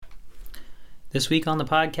This week on the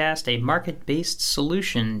podcast, a market-based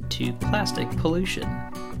solution to plastic pollution.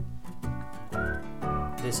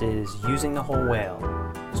 This is Using the Whole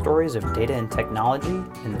Whale, stories of data and technology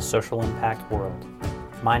in the social impact world.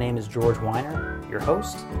 My name is George Weiner, your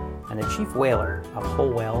host, and the chief whaler of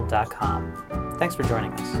WholeWhale.com. Thanks for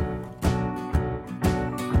joining us.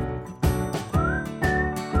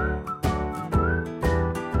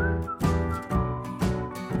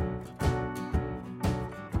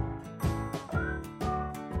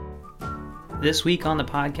 This week on the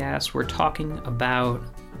podcast, we're talking about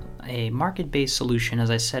a market-based solution,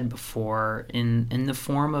 as I said before, in the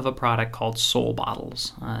form of a product called Soul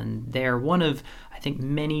Bottles. And they're one of, I think,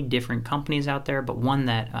 many different companies out there, but one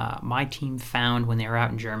that my team found when they were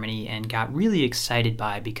out in Germany and got really excited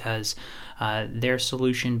by because their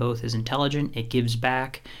solution both is intelligent, it gives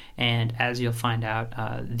back, and as you'll find out,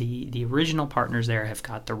 the original partners there have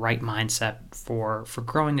got the right mindset for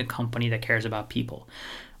growing a company that cares about people.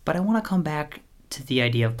 But I want to come back to the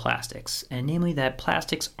idea of plastics, and namely that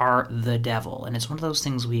plastics are the devil, and it's one of those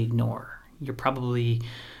things we ignore. You're probably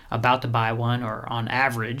about to buy one, or on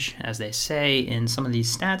average, as they say in some of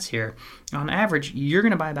these stats here, on average, you're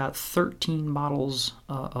going to buy about 13 bottles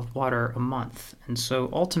of water a month. And so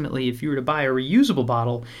ultimately, if you were to buy a reusable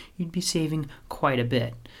bottle, you'd be saving quite a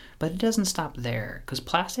bit. But it doesn't stop there, because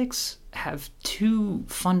plastics have two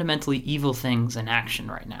fundamentally evil things in action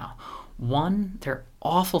right now. One, they're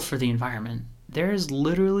awful for the environment. There is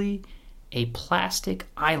literally a plastic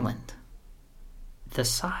island the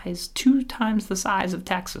size, 2 times the size of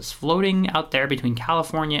Texas, floating out there between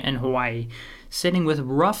California and Hawaii, sitting with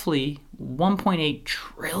roughly 1.8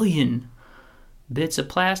 trillion bits of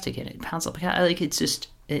plastic in it. Pounds of, like, it's just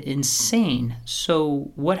insane.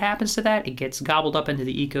 So what happens to that? It gets gobbled up into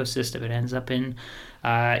the ecosystem. It ends up in,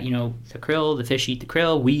 the krill, the fish eat the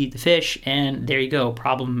krill, we eat the fish, and there you go,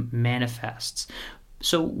 problem manifests.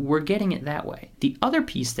 So we're getting it that way. The other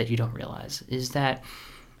piece that you don't realize is that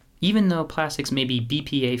even though plastics may be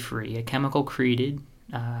BPA-free, a chemical created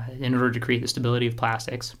in order to create the stability of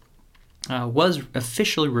plastics, was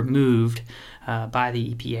officially removed by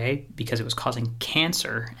the EPA because it was causing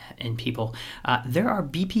cancer in people. There are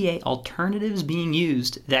BPA alternatives being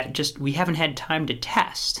used that just we haven't had time to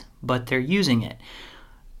test, but they're using it.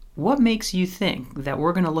 What makes you think that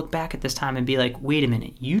we're going to look back at this time and be like, wait a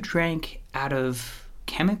minute, you drank out of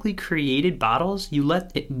chemically created bottles? You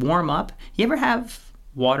let it warm up? You ever have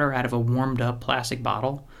water out of a warmed up plastic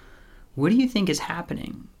bottle? What do you think is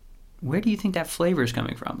happening? Where do you think that flavor is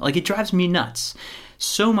coming from? Like, it drives me nuts.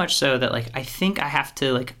 So much so that, I think I have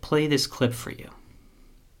to, play this clip for you.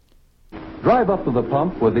 Drive up to the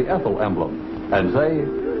pump with the Ethel emblem and say,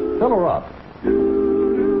 fill her up.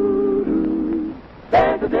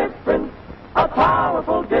 There's a difference, a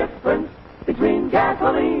powerful difference between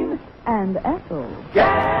gasoline and Ethel.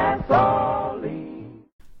 Gasoline.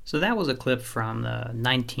 So that was a clip from the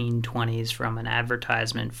 1920s from an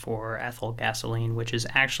advertisement for Ethel gasoline, which is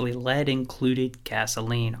actually lead-included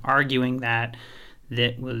gasoline, arguing that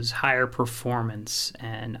it was higher performance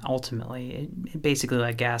and ultimately it basically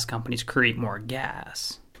let gas companies create more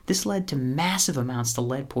gas. This led to massive amounts of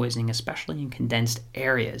lead poisoning, especially in condensed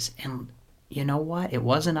areas. And you know what? It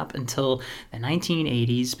wasn't up until the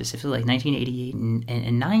 1980s, specifically 1988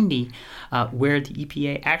 and 90, where the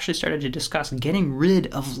EPA actually started to discuss getting rid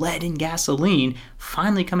of lead in gasoline,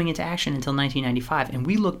 finally coming into action until 1995. And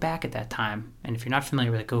we look back at that time, and if you're not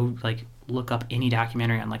familiar with it, go look up any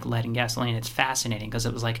documentary on lead in gasoline. It's fascinating because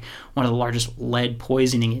it was one of the largest lead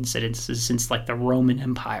poisoning incidences since the Roman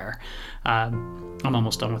Empire. I'm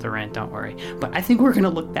almost done with the rant, don't worry. But I think we're going to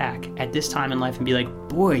look back at this time in life and be like,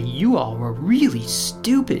 boy, you all were really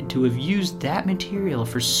stupid to have used that material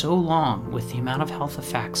for so long with the amount of health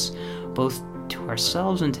effects, both to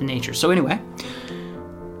ourselves and to nature. So anyway,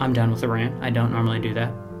 I'm done with the rant. I don't normally do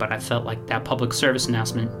that, but I felt like that public service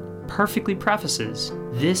announcement perfectly prefaces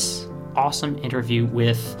this awesome interview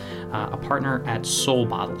with a partner at Soul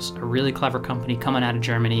Bottles, a really clever company coming out of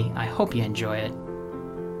Germany. I hope you enjoy it.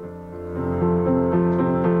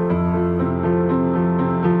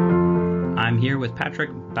 I'm here with Patrick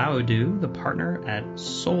Baudou, the partner at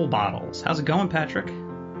Soul Bottles. How's it going, Patrick?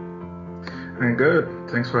 Very good.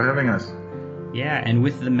 Thanks for having us. Yeah, and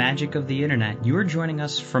with the magic of the internet, you are joining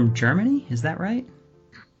us from Germany, is that right?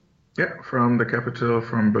 Yeah, from the capital,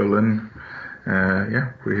 from Berlin.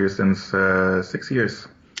 We're here since 6 years.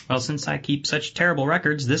 Well, since I keep such terrible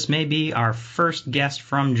records, this may be our first guest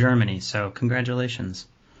from Germany, so congratulations.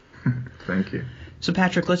 Thank you. So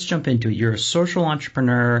Patrick, let's jump into it. You're a social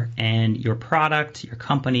entrepreneur, and your product, your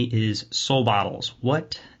company is Soul Bottles.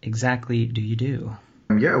 What exactly do you do?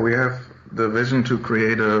 We have the vision to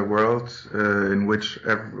create a world in which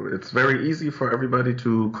it's very easy for everybody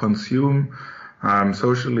to consume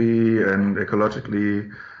socially and ecologically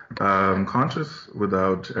conscious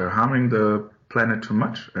without harming the planet too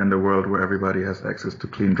much, and a world where everybody has access to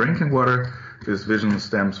clean drinking water. This vision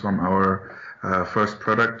stems from our first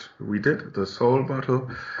product we did, the Soul bottle,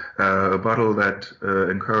 a bottle that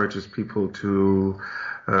encourages people to,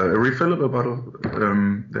 a refillable bottle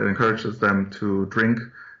that encourages them to drink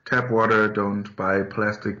tap water, don't buy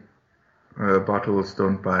plastic bottles,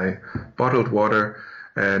 don't buy bottled water,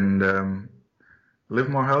 and live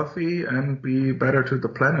more healthy and be better to the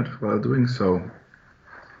planet while doing so.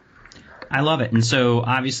 I love it. And so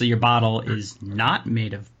obviously your bottle is not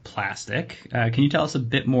made of plastic. Can you tell us a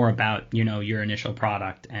bit more about, your initial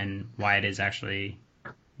product and why it is actually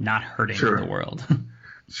not hurting the world?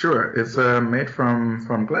 Sure. It's made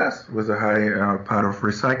from glass with a high part of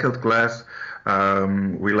recycled glass.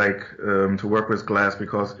 We like to work with glass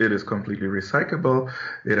because it is completely recyclable.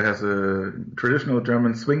 It has a traditional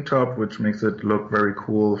German swing top, which makes it look very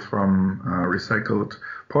cool from recycled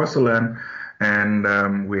porcelain.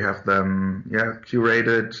 And we have them,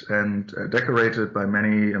 curated and decorated by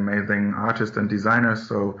many amazing artists and designers.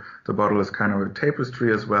 So the bottle is kind of a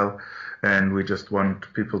tapestry as well. And we just want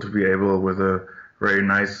people to be able, with a very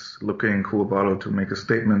nice looking, cool bottle, to make a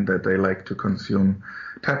statement that they like to consume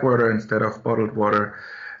tap water instead of bottled water.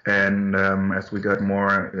 And as we got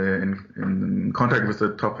more in contact with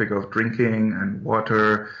the topic of drinking and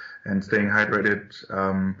water and staying hydrated,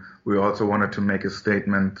 we also wanted to make a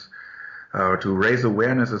statement to raise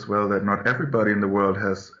awareness as well, that not everybody in the world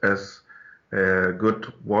has as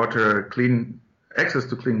good water, access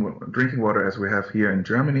to clean drinking water as we have here in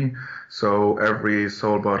Germany. So every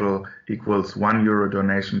Soul bottle equals €1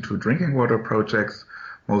 donation to drinking water projects,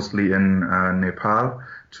 mostly in Nepal,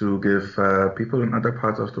 to give people in other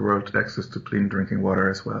parts of the world access to clean drinking water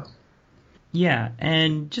as well. Yeah,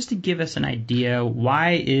 and just to give us an idea,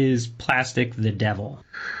 why is plastic the devil?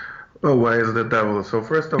 Oh, why is it the devil? So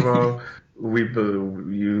first of all,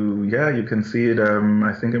 you can see it,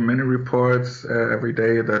 I think in many reports every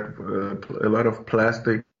day, that a lot of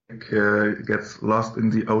plastic gets lost in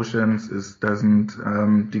the oceans,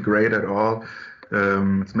 doesn't degrade at all.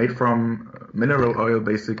 It's made from mineral oil,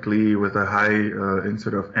 basically, with a high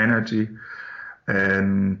insert of energy.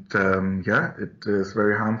 And it is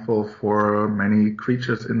very harmful for many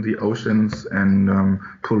creatures in the oceans and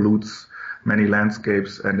pollutes many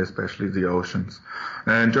landscapes and especially the oceans.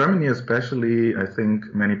 In Germany especially, I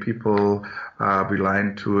think many people are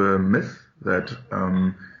blind to a myth that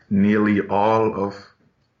nearly all of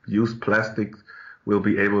used plastic will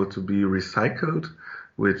be able to be recycled,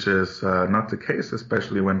 which is not the case,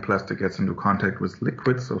 especially when plastic gets into contact with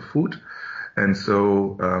liquids or food. And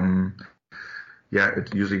so,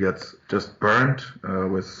 it usually gets just burned,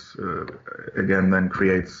 again, then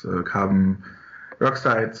creates carbon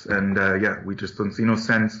dioxides, and we just don't see no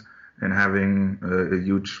sense in having a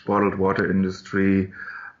huge bottled water industry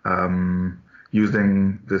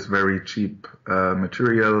using this very cheap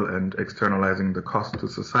material and externalizing the cost to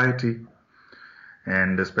society.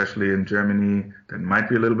 And especially in Germany, that might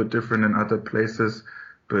be a little bit different in other places,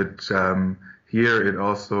 but here it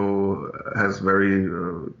also has very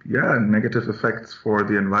negative effects for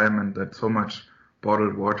the environment, that so much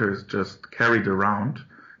bottled water is just carried around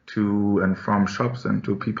to and from shops and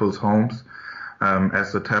to people's homes,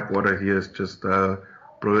 as the tap water here is just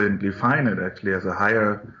brilliantly fine. It actually has a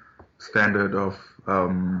higher standard of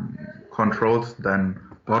controls than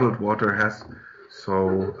bottled water has.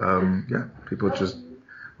 So people just,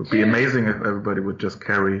 would be amazing if everybody would just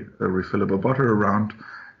carry a refillable bottle around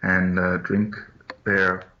and drink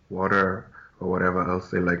their water or whatever else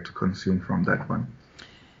they like to consume from that one.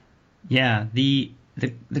 Yeah, the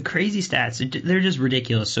crazy stats, they're just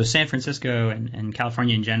ridiculous. So San Francisco and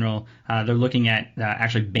California in general, they're looking at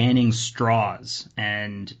actually banning straws.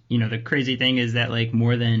 And, the crazy thing is that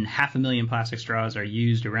more than 500,000 plastic straws are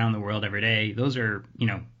used around the world every day. Those are,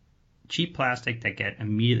 cheap plastic that get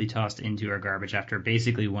immediately tossed into our garbage after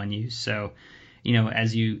basically one use. So,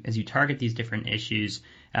 as you target these different issues,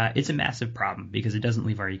 it's a massive problem because it doesn't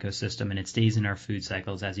leave our ecosystem and it stays in our food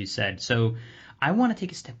cycles, as you said. So I want to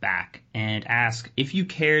take a step back and ask, if you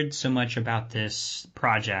cared so much about this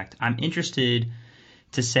project, I'm interested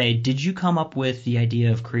to say, did you come up with the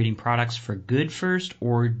idea of creating products for good first,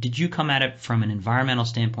 or did you come at it from an environmental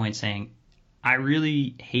standpoint saying, I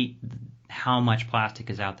really hate how much plastic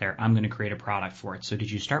is out there, I'm going to create a product for it? So did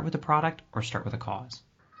you start with a product or start with a cause?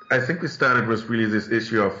 I think we started with really this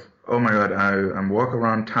issue of, oh my God, I'm walk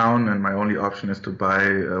around town and my only option is to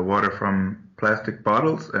buy water from plastic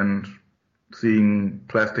bottles, and seeing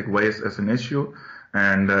plastic waste as an issue.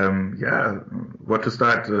 And what to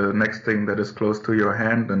start? The next thing that is close to your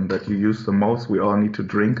hand and that you use the most, we all need to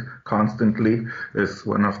drink constantly, is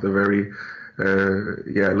one of the very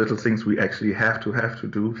little things we actually have to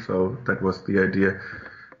do. So that was the idea.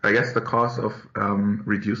 I guess the cause of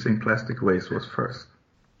reducing plastic waste was first.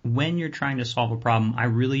 When you're trying to solve a problem, I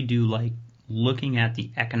really do like looking at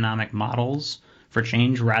the economic models for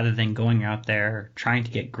change rather than going out there trying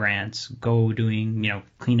to get grants, doing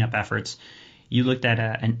cleanup efforts. You looked at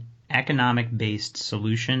an economic-based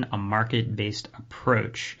solution, a market-based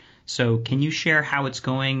approach. So can you share how it's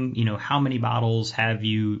going? How many bottles have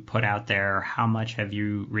you put out there? How much have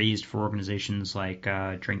you raised for organizations like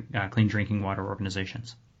clean drinking water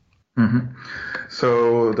organizations? Mm-hmm.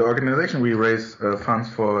 So the organization we raise funds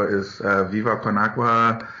for is Viva Con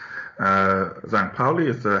Agua St. Pauli.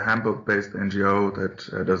 It's a Hamburg-based NGO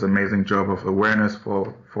that does an amazing job of awareness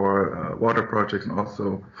for water projects and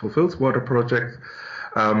also fulfills water projects.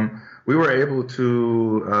 We were able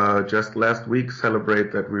to just last week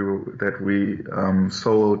celebrate that we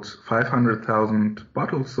sold 500,000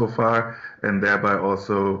 bottles so far, and thereby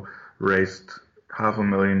also raised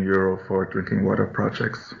 €500,000 for drinking water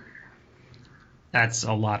projects. That's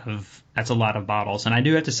a lot of bottles, and I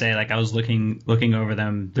do have to say, I was looking over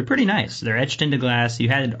them. They're pretty nice. They're etched into glass. You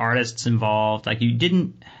had artists involved.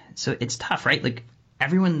 So it's tough, right?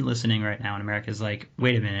 Everyone listening right now in America is like,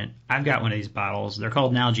 wait a minute, I've got one of these bottles. They're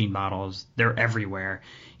called Nalgene bottles. They're everywhere.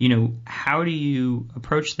 How do you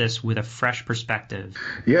approach this with a fresh perspective?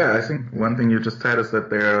 Yeah, I think one thing you just said is that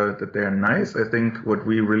they're nice. I think what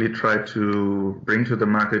we really try to bring to the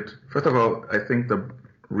market, first of all, I think the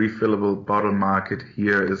refillable bottle market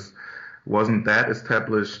here wasn't that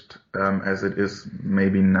established as it is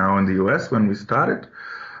maybe now in the US when we started.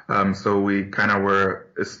 So we kind of were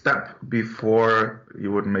a step before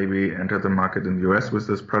you would maybe enter the market in the US with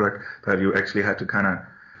this product, that you actually had to kind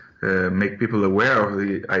of make people aware of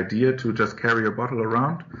the idea to just carry a bottle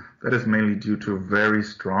around. That is mainly due to very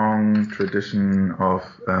strong tradition of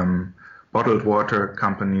bottled water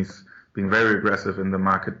companies being very aggressive in the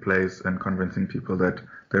marketplace and convincing people that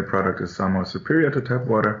their product is somehow superior to tap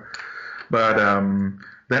water. But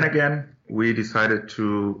then again, we decided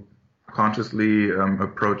to consciously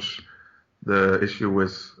approach the issue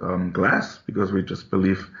with glass, because we just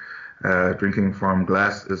believe drinking from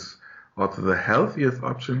glass is also the healthiest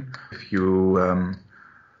option. If you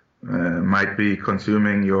might be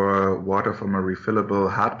consuming your water from a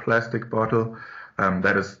refillable hard plastic bottle,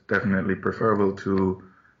 that is definitely preferable to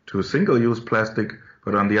single-use plastic.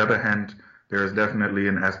 But on the other hand, there is definitely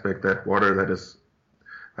an aspect that water that is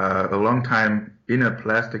a long time in a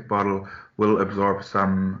plastic bottle will absorb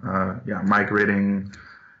some migrating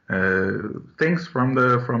things from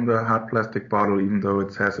the hard plastic bottle, even though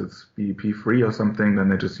it says it's BEP free or something. Then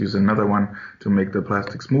they just use another one to make the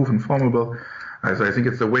plastic smooth and formable. So I think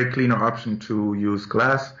it's a way cleaner option to use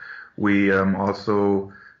glass. We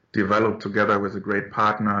also developed together with a great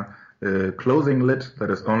partner a clothing lid that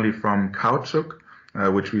is only from caoutchouc,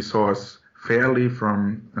 which we source fairly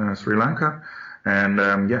from Sri Lanka. And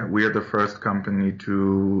we are the first company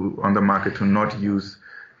on the market to not use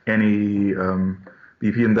any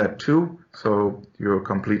BP in that too. So you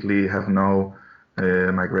completely have no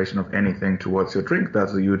migration of anything towards your drink.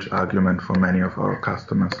 That's a huge argument for many of our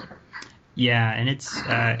customers. Yeah, and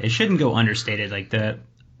it shouldn't go understated. The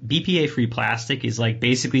BPA-free plastic is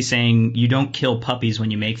basically saying you don't kill puppies when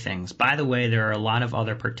you make things. By the way, there are a lot of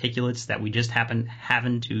other particulates that we just happen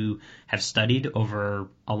to have studied over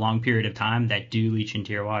a long period of time that do leach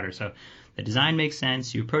into your water. So the design makes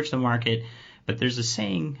sense. You approach the market, but there's a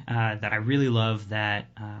saying that I really love, that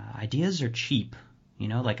ideas are cheap.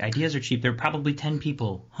 Ideas are cheap. There are probably 10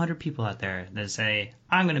 people, 100 people out there that say,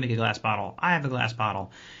 I'm going to make a glass bottle. I have a glass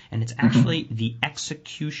bottle. And it's actually the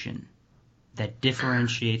execution that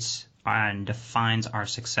differentiates and defines our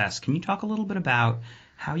success. Can you talk a little bit about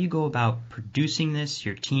how you go about producing this,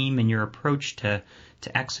 your team, and your approach to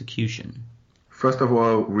execution? First of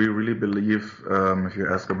all, we really believe, if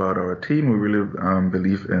you ask about our team, we really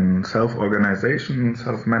believe in self-organization,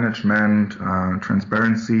 self-management,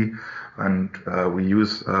 transparency, and we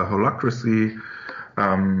use Holacracy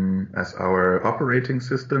as our operating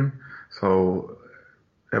system. So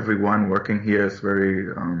everyone working here is very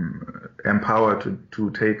empowered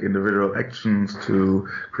to take individual actions, to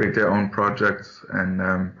create their own projects and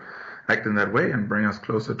act in that way and bring us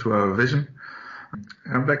closer to our vision.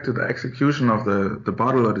 And back to the execution of the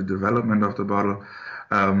bottle, or the development of the bottle.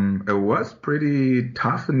 It was pretty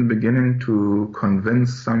tough in the beginning to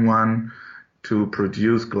convince someone to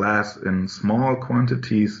produce glass in small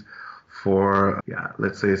quantities for,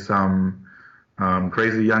 let's say, some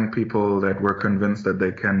crazy young people that were convinced that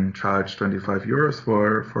they can charge 25 euros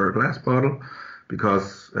for a glass bottle,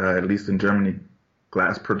 because at least in Germany,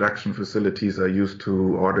 glass production facilities are used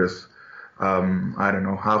to orders, I don't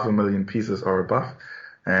know, 500,000 pieces or above.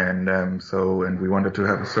 And we wanted to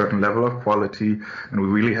have a certain level of quality, and we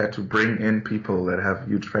really had to bring in people that have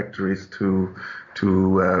huge factories to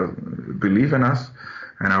believe in us.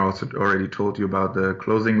 And I also already told you about the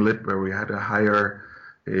closing lid, where we had a higher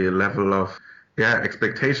level of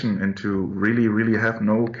expectation, and to really have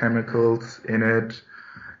no chemicals in it,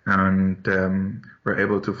 and we're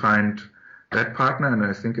able to find that partner. And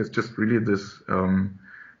I think it's just really this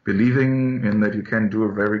believing in that you can do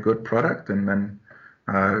a very good product, and then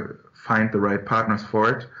find the right partners for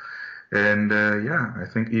it. And I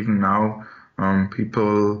think even now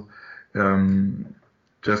people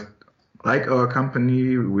just like our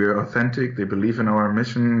company. We're authentic. They believe in our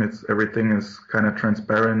mission. Everything is kind of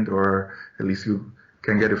transparent, or at least you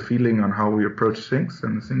can get a feeling on how we approach things.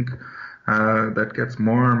 And I think that gets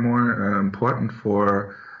more and more important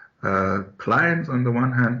for clients on the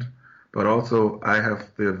one hand, but also I have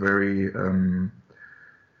the very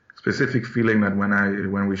specific feeling that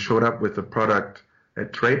when we showed up with the product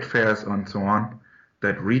at trade fairs and so on,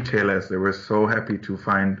 that retailers, they were so happy to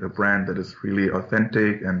find a brand that is really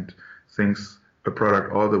authentic and thinks the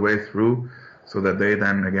product all the way through, so that they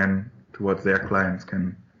then again towards their clients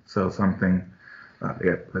can sell something,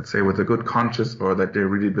 let's say with a good conscience, or that they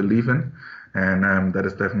really believe in. And that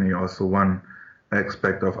is definitely also one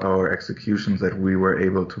aspect of our executions, that we were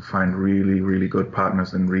able to find really good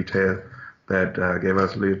partners in retail that gave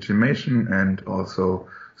us legitimation and also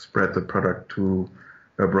spread the product to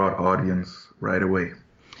a broad audience right away.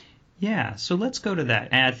 Yeah, so let's go to that.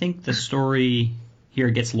 And I think the story here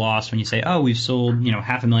gets lost when you say, oh, we've sold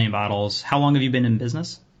 500,000 bottles. How long have you been in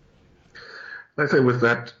business? Let's say with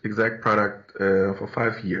that exact product for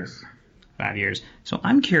 5 years. 5 years. So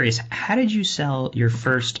I'm curious, how did you sell your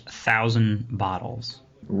first 1,000 bottles?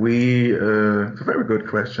 It's a very good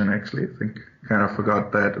question, actually. I think I kind of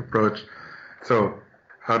forgot that approach. So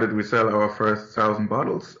how did we sell our first 1,000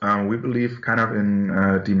 bottles? We believe kind of in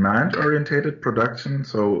demand-orientated production.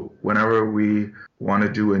 So whenever we want to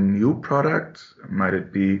do a new product, might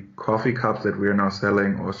it be coffee cups that we are now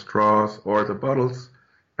selling, or straws, or the bottles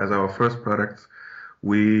as our first products,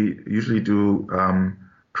 we usually do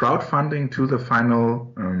crowdfunding to the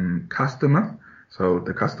final customer. So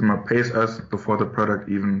the customer pays us before the product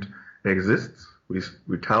even exists.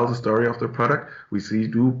 We tell the story of the product. We see,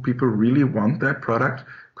 do people really want that product?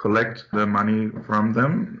 Collect the money from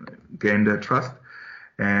them, gain their trust.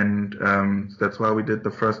 And that's why we did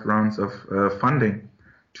the first rounds of funding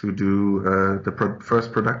to do the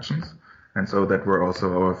first productions. And so that were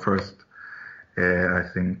also our first,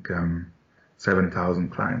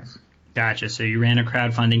 7,000 clients. Gotcha. So you ran a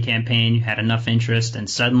crowdfunding campaign, you had enough interest, and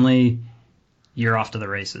suddenly you're off to the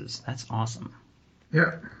races. That's awesome.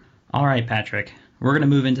 Yeah. All right, Patrick, we're going to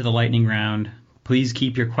move into the lightning round. Please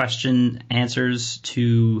keep your question answers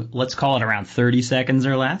to, let's call it around 30 seconds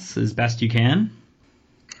or less, as best you can.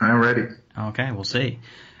 I'm ready. Okay, we'll see.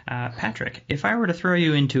 Patrick, if I were to throw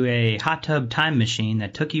you into a hot tub time machine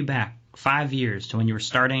that took you back 5 years to when you were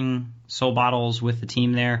starting Soul Bottles with the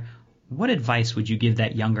team there, what advice would you give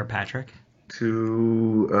that younger Patrick?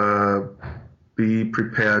 To be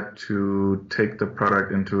prepared to take the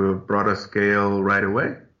product into a broader scale right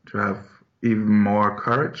away, to have even more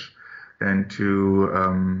courage, and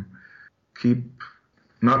to keep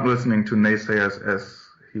not listening to naysayers as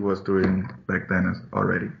he was doing back then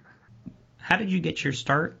already. How did you get your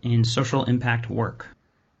start in social impact work?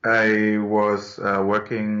 I was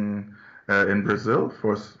working in Brazil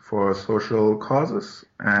for social causes,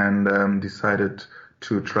 and decided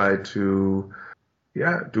to try to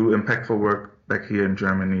do impactful work back here in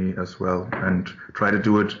Germany as well, and try to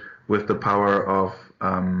do it with the power of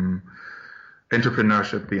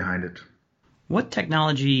entrepreneurship behind it. What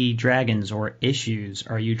technology dragons or issues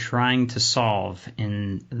are you trying to solve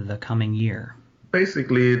in the coming year?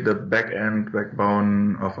 Basically, the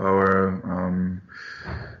backbone of our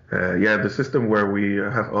the system where we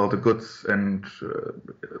have all the goods and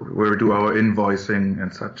where we do our invoicing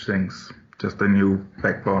and such things. Just a new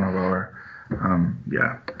backbone of our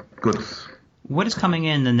goods. What is coming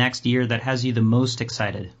in the next year that has you the most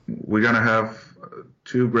excited? We're going to have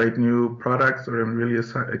 2 great new products that I'm really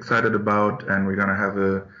excited about, and we're going to have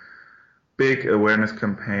a big awareness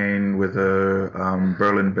campaign with a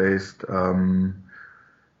Berlin-based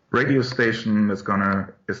radio station that's going to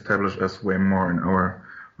establish us way more in our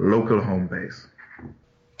local home base.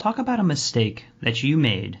 Talk about a mistake that you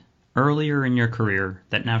made earlier in your career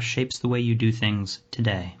that now shapes the way you do things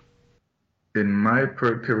today. In my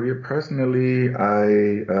career personally,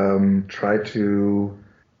 I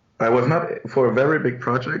was not for a very big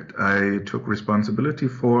project I took responsibility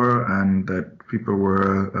for and that people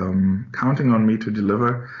were counting on me to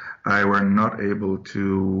deliver. I were not able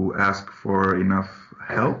to ask for enough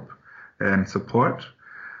help and support,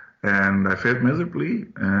 and I failed miserably,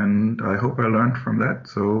 and I hope I learned from that.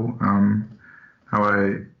 So how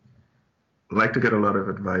I like to get a lot of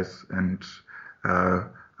advice, and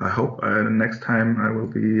I hope next time I will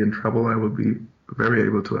be in trouble, I will be very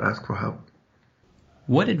able to ask for help.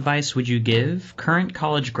 What advice would you give current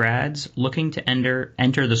college grads looking to enter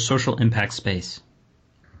the social impact space?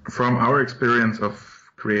 From our experience of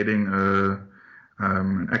creating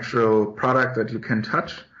an actual product that you can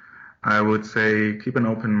touch, I would say keep an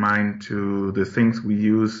open mind to the things we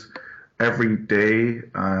use every day,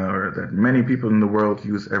 or that many people in the world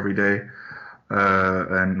use every day,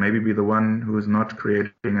 and maybe be the one who is not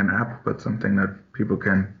creating an app, but something that people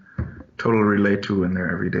can totally relate to in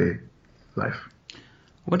their everyday life.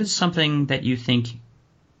 What is something that you think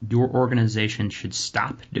your organization should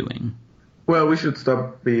stop doing? Well, we should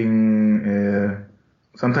stop being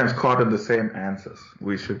sometimes caught in the same answers.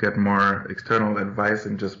 We should get more external advice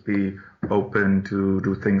and just be open to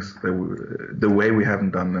do things the way we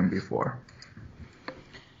haven't done them before.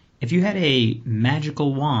 If you had a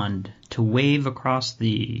magical wand to wave across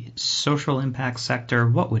the social impact sector,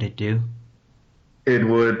 what would it do? It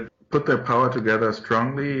would put their power together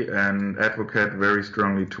strongly and advocate very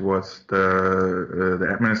strongly towards the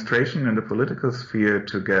administration and the political sphere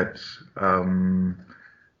to get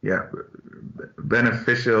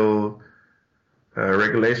beneficial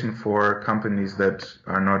regulation for companies that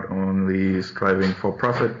are not only striving for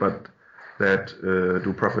profit, but that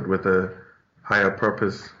do profit with a higher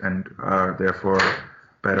purpose and are therefore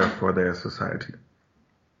better for their society.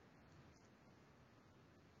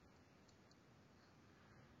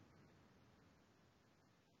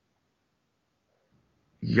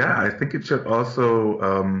 Yeah, I think it should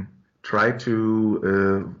also try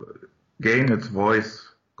to gain its voice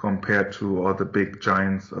compared to all the big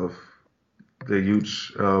giants of the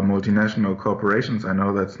huge multinational corporations. I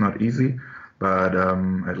know that's not easy, but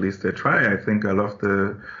at least they try. I think I love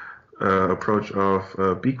the approach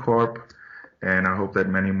of B Corp, and I hope that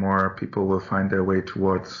many more people will find their way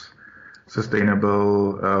towards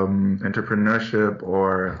sustainable entrepreneurship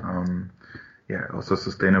or also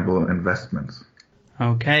sustainable investments.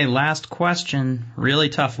 Okay, last question. Really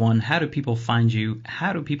tough one. How do people find you?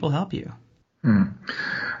 How do people help you?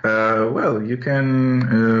 Well, you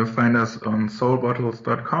can find us on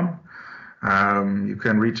soulbottles.com. You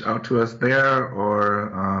can reach out to us there or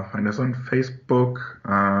find us on Facebook.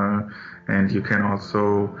 And you can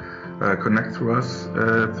also connect through us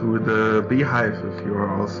through the Beehive if you are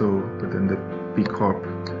also within the B Corp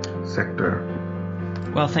sector.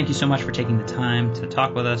 Well, thank you so much for taking the time to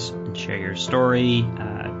talk with us and share your story.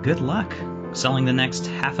 Good luck selling the next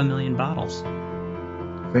 500,000 bottles.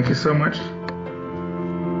 Thank you so much.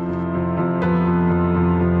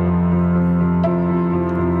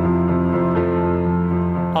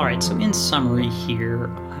 All right, so in summary here,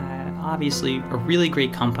 obviously a really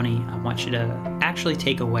great company. I want you to actually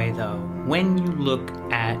take away, though, when you look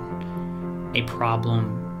at a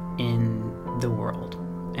problem in the world,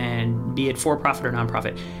 and be it for-profit or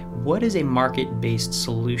non-profit, what is a market-based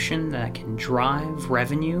solution that can drive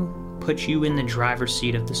revenue, put you in the driver's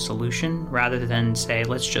seat of the solution, rather than say,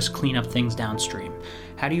 let's just clean up things downstream?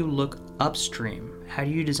 How do you look upstream? How do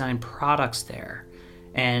you design products there?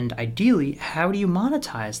 And ideally, how do you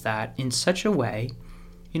monetize that in such a way,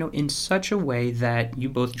 that you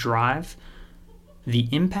both drive the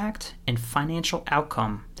impact and financial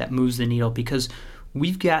outcome that moves the needle? Because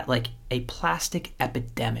we've got like a plastic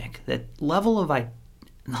epidemic. The level of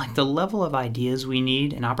ideas we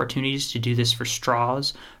need and opportunities to do this for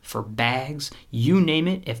straws, for bags, you name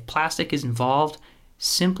it. If plastic is involved,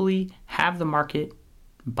 simply have the market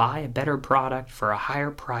buy a better product for a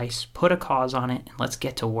higher price, put a cause on it, and let's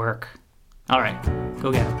get to work. All right,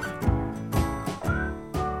 go get it.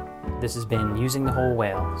 This has been Using the Whole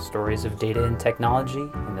Whale, stories of data and technology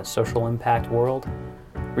in the social impact world.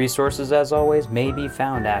 Resources, as always, may be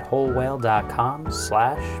found at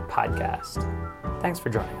wholewhale.com/podcast. Thanks for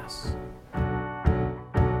joining us.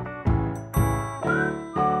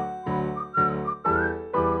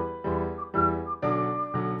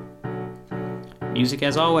 Music,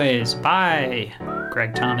 as always, by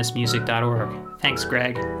GregThomasMusic.org. Thanks,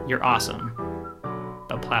 Greg. You're awesome.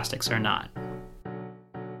 But plastics are not.